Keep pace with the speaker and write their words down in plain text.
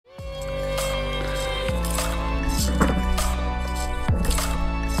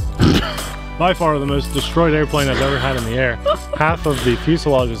by far the most destroyed airplane I've ever had in the air. Half of the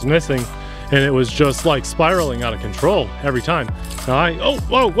fuselage is missing, and it was just like spiraling out of control every time. Now oh,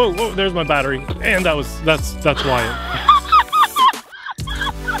 whoa, there's my battery, and that's why.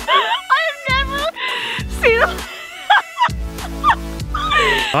 I've never seen a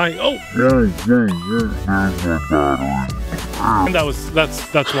and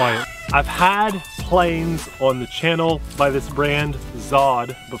that's why. I've had planes on the channel by this brand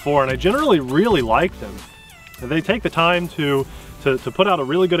ZOHD before, and I generally really like them. They take the time to put out a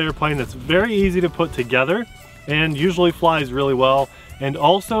really good airplane that's very easy to put together and usually flies really well, and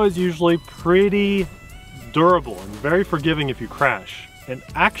also is usually pretty durable and very forgiving if you crash. And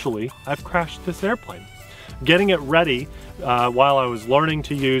actually, I've crashed this airplane. Getting it ready while I was learning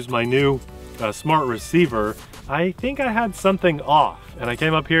to use my new smart receiver, I think I had something off, and I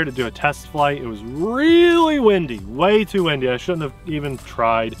came up here to do a test flight. It was really windy, way too windy. I shouldn't have even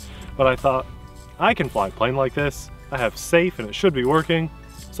tried, but I thought, I can fly a plane like this. I have safe and it should be working,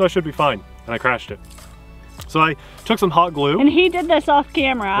 so I should be fine, and I crashed it. So I took some hot glue. And he did this off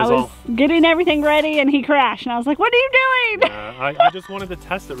camera. I was getting everything ready and he crashed, and I was like, what are you doing? I just wanted to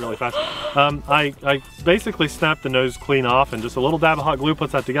test it really fast. I basically snapped the nose clean off, and just a little dab of hot glue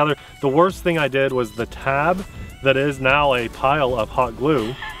puts that together. The worst thing I did was the tab that is now a pile of hot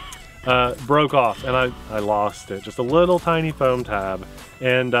glue broke off, and I lost it. Just a little tiny foam tab.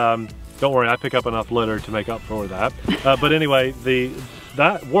 And don't worry, I pick up enough litter to make up for that. But anyway,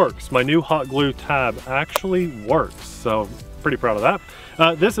 that works. My new hot glue tab actually works, so pretty proud of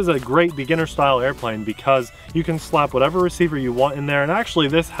that. This is a great beginner style airplane because you can slap whatever receiver you want in there, and actually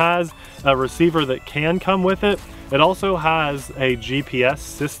this has a receiver that can come with it. It also has a GPS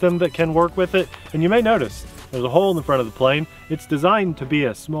system that can work with it, and you may notice there's a hole in the front of the plane. It's designed to be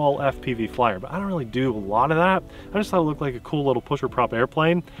a small FPV flyer, but I don't really do a lot of that. I just thought it looked like a cool little pusher prop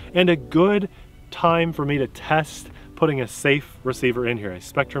airplane, and a good time for me to test putting a safe receiver in here, a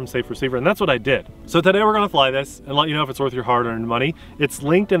Spectrum safe receiver, and that's what I did. So today we're gonna fly this and let you know if it's worth your hard-earned money. It's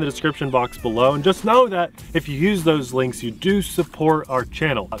linked in the description box below, and just know that if you use those links, you do support our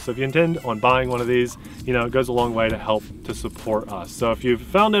channel. So if you intend on buying one of these, you know, it goes a long way to help to support us. So if you've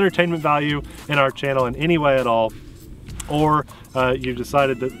found entertainment value in our channel in any way at all, or you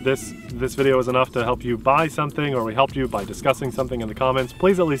decided that this video is enough to help you buy something, or we helped you by discussing something in the comments,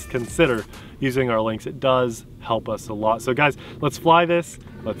 please at least consider using our links. It does help us a lot. So guys, let's fly this,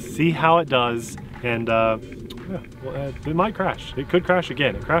 let's see how it does, and it might crash. It could crash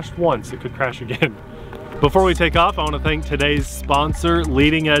again. It crashed once, it could crash again. Before we take off, I want to thank today's sponsor,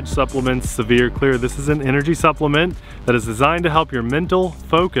 Leading Edge Supplements Severe Clear. This is an energy supplement that is designed to help your mental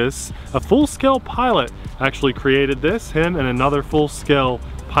focus. A full-scale pilot actually created this, him and another full-scale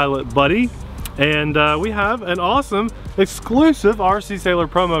pilot buddy. And we have an awesome exclusive RC Sailor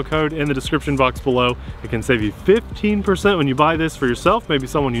promo code in the description box below. It can save you 15% when you buy this for yourself, maybe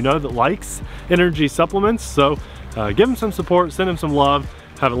someone you know that likes energy supplements. So give them some support, send them some love.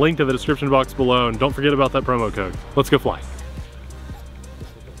 Have a link to the description box below, and don't forget about that promo code. Let's go fly.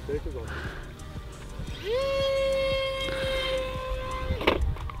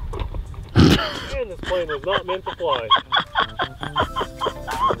 Man, this plane was not meant to fly.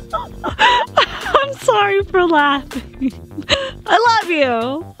 I'm sorry for laughing. I love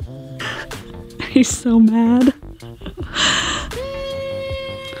you. He's so mad.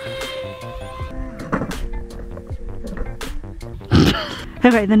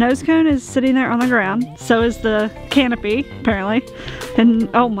 Okay, the nose cone is sitting there on the ground. So is the canopy, apparently. And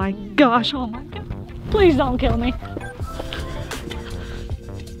oh my gosh, oh my god. Please don't kill me.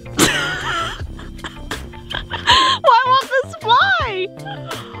 Why won't this fly?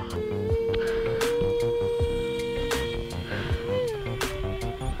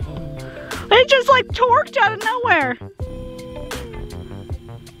 It just like torqued out of nowhere.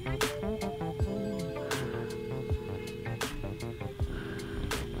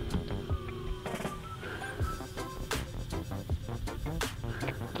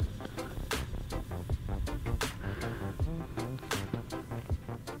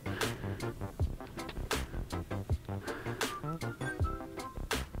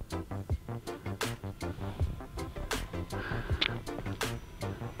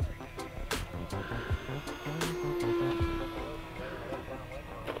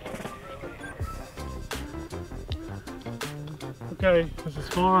 Okay, this is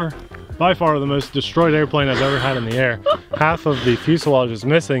by far the most destroyed airplane I've ever had in the air. Half of the fuselage is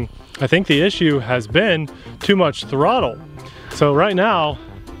missing. I think the issue has been too much throttle. So right now,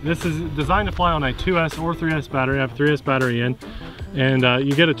 this is designed to fly on a 2S or 3S battery. I have a 3S battery in, and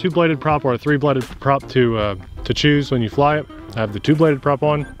you get a 2-bladed prop or a 3-bladed prop to choose when you fly it. I have the 2-bladed prop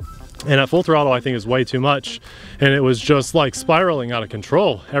on. And at full throttle, I think is way too much. And it was just like spiraling out of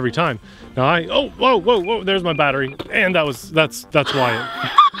control every time. Now oh, whoa, there's my battery. And that's why it.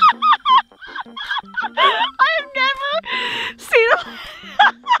 I've never seen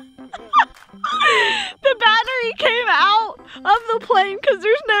the battery came out of the plane because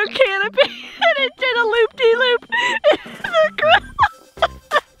there's no canopy and it did a loop-de-loop in the ground.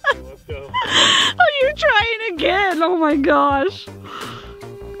 Let's go. Oh, you're trying again. Oh my gosh.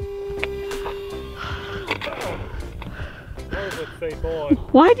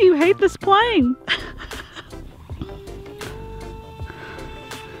 Why do you hate this plane?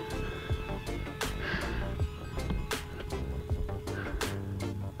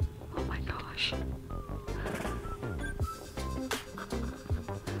 Oh my gosh.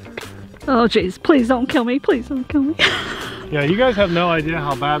 Oh jeez, please don't kill me. Please don't kill me. Yeah, you guys have no idea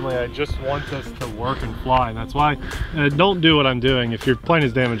how badly I just want this to work and fly. And that's why don't do what I'm doing. If your plane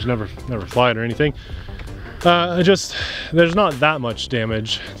is damaged, never fly it or anything. There's not that much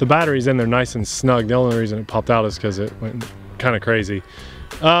damage. The battery's in there nice and snug. The only reason it popped out is because it went kind of crazy.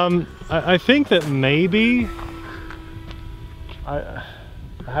 I think that maybe I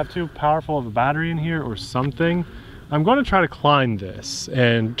have too powerful of a battery in here or something. I'm going to try to climb this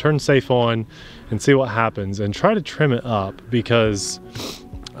and turn safe on and see what happens and try to trim it up because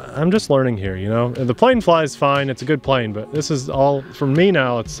I'm just learning here, you know. The plane flies fine, it's a good plane, but this is all, for me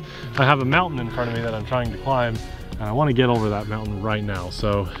now, I have a mountain in front of me that I'm trying to climb and I want to get over that mountain right now.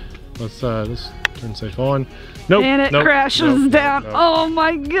 So let's turn safe on. Nope. And it crashes down. Oh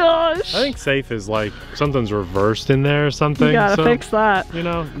my gosh. I think safe is like something's reversed in there or something. You gotta fix that. You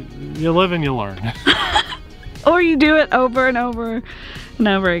know, you live and you learn. Or you do it over and over and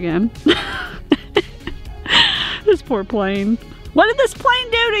over again. This poor plane. What did this plane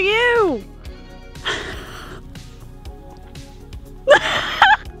do to you?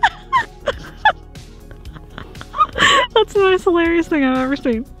 That's the most hilarious thing I've ever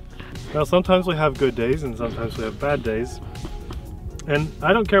seen. Now sometimes we have good days and sometimes we have bad days. And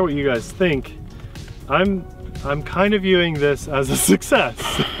I don't care what you guys think. I'm kind of viewing this as a success.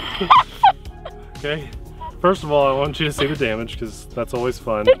 Okay? First of all, I want you to see the damage because that's always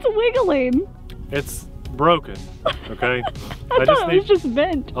fun. It's wiggling. It's broken, okay? I thought it was just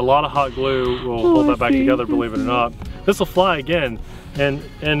bent. A lot of hot glue will hold that back together, believe it or not. This will fly again, and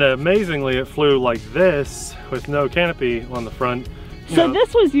amazingly it flew like this with no canopy on the front. So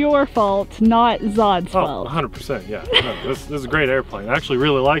this was your fault, not Zod's fault. 100%, yeah. No, this is a great airplane. I actually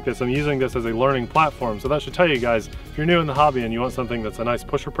really like this. I'm using this as a learning platform, so that should tell you guys, if you're new in the hobby and you want something that's a nice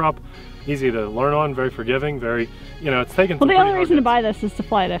pusher prop, easy to learn on, very forgiving, very, you know, it's taken some. Well, the only reason to buy this is to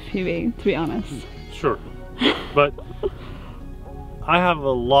fly at FPV, to be honest. Sure, but I have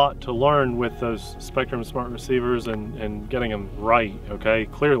a lot to learn with those Spectrum Smart receivers and getting them right, okay?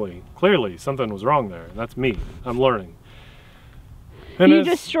 Clearly something was wrong there. That's me. I'm learning. And you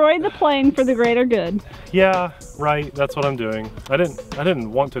destroyed the plane for the greater good. Yeah, right. That's what I'm doing. I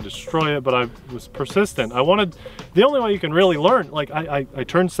didn't want to destroy it, but I was persistent. I wanted, the only way you can really learn, like I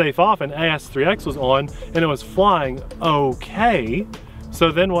turned safe off and AS3X was on and it was flying okay. So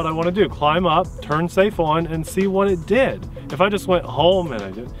then what I want to do, climb up, turn safe on and see what it did. If I just went home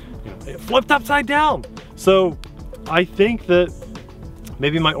and it flipped upside down. So I think that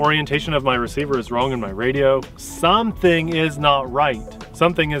maybe my orientation of my receiver is wrong in my radio. Something is not right.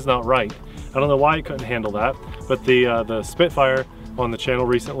 Something is not right. I don't know why it couldn't handle that, but the Spitfire on the channel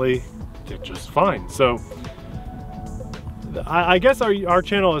recently did just fine. So I guess our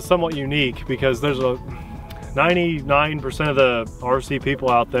channel is somewhat unique because there's a 99% of the RC people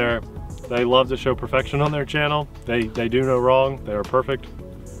out there, they love to show perfection on their channel. They do no wrong. They are perfect.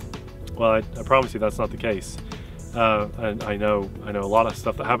 Well, I promise you that's not the case. And I know a lot of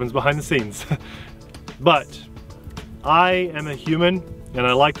stuff that happens behind the scenes. But I am a human and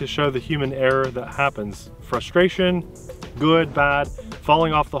I like to show the human error that happens. Frustration, good, bad,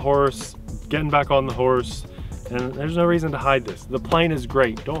 falling off the horse, getting back on the horse, and there's no reason to hide this. The plane is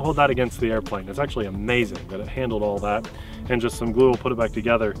great. Don't hold that against the airplane. It's actually amazing that it handled all that and just some glue will put it back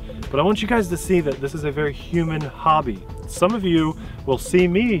together. But I want you guys to see that this is a very human hobby. Some of you will see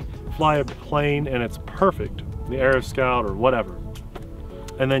me fly a plane and it's perfect. The Aero Scout or whatever,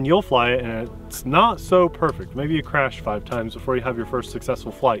 and then you'll fly it and it's not so perfect. Maybe you crash 5 times before you have your first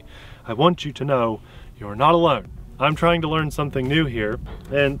successful flight. I want you to know you're not alone. I'm trying to learn something new here,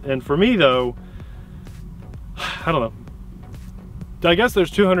 and for me though, I don't know, I guess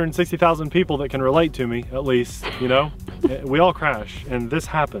there's 260,000 people that can relate to me, at least, you know. We all crash and this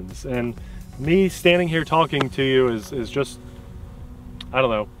happens, and me standing here talking to you is just, I don't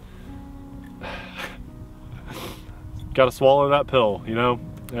know, gotta swallow that pill, you know.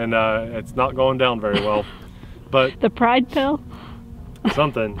 and it's not going down very well. But the pride pill?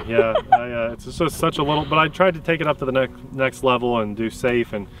 Something, yeah. It's just such a little, but I tried to take it up to the next level and do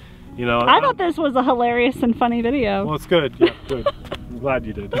safe, and you know. I thought this was a hilarious and funny video. Well, it's good. Yeah, good. I'm glad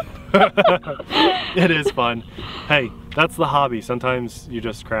you did. It is fun. Hey, that's the hobby. Sometimes you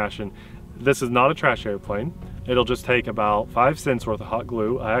just crash, and this is not a trash airplane. It'll just take about 5 cents worth of hot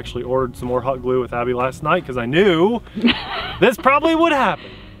glue. I actually ordered some more hot glue with Abby last night because I knew this probably would happen.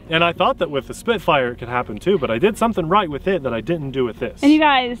 And I thought that with the Spitfire it could happen too, but I did something right with it that I didn't do with this. And you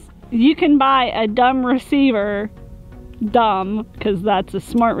guys, you can buy a dumb receiver, dumb, because that's a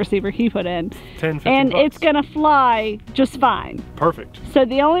smart receiver he put in, 10, 15 and bucks. it's gonna fly just fine. Perfect. So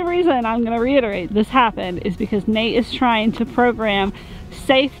the only reason I'm gonna reiterate this happened is because Nate is trying to program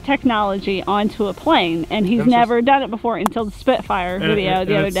safe technology onto a plane, and he's never done it before until the Spitfire video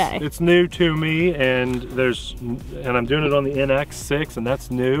the other day. It's new to me, and I'm doing it on the NX6, and that's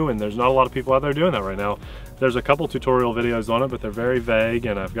new, and there's not a lot of people out there doing that right now. There's a couple tutorial videos on it, but they're very vague,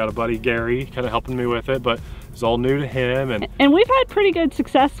 and I've got a buddy, Gary, kind of helping me with it, but it's all new to him. And we've had pretty good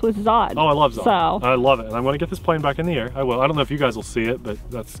success with ZOHD. Oh, I love ZOHD. So. I love it, and I'm going to get this plane back in the air. I will. I don't know if you guys will see it, but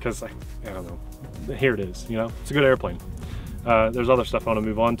that's because I don't know. Here it is, you know? It's a good airplane. There's other stuff I want to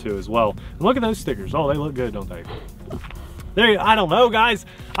move on to as well. And look at those stickers. Oh, they look good, don't they? I don't know, guys.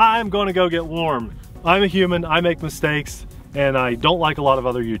 I'm going to go get warm. I'm a human. I make mistakes, and I don't like a lot of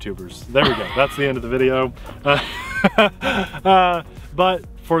other YouTubers. There we go. That's the end of the video. But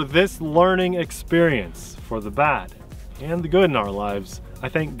for this learning experience, for the bad and the good in our lives, I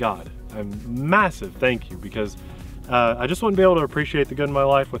thank God. A massive thank you, because I just wouldn't be able to appreciate the good in my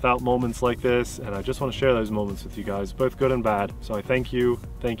life without moments like this, and I just want to share those moments with you guys, both good and bad. So I thank you,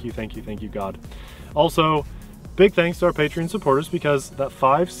 thank you, thank you, thank you, God. Also, big thanks to our Patreon supporters, because that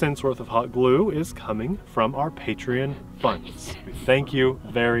 5 cents worth of hot glue is coming from our Patreon funds. We thank you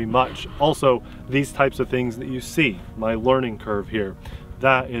very much. Also, these types of things that you see, my learning curve here,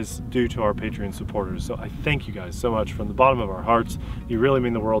 that is due to our Patreon supporters. So I thank you guys so much from the bottom of our hearts. You really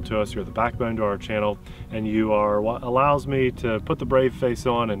mean the world to us. You're the backbone to our channel, and you are what allows me to put the brave face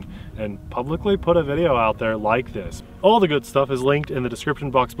on and publicly put a video out there like this. All the good stuff is linked in the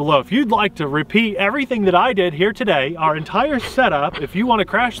description box below. If you'd like to repeat everything that I did here today, our entire setup, if you want to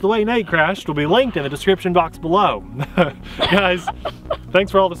crash the way Nate crashed, will be linked in the description box below. Guys,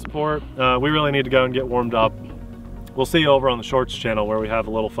 thanks for all the support. We really need to go and get warmed up. We'll see you over on the Shorts channel, where we have a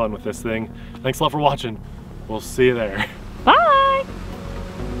little fun with this thing. Thanks a lot for watching. We'll see you there. Bye!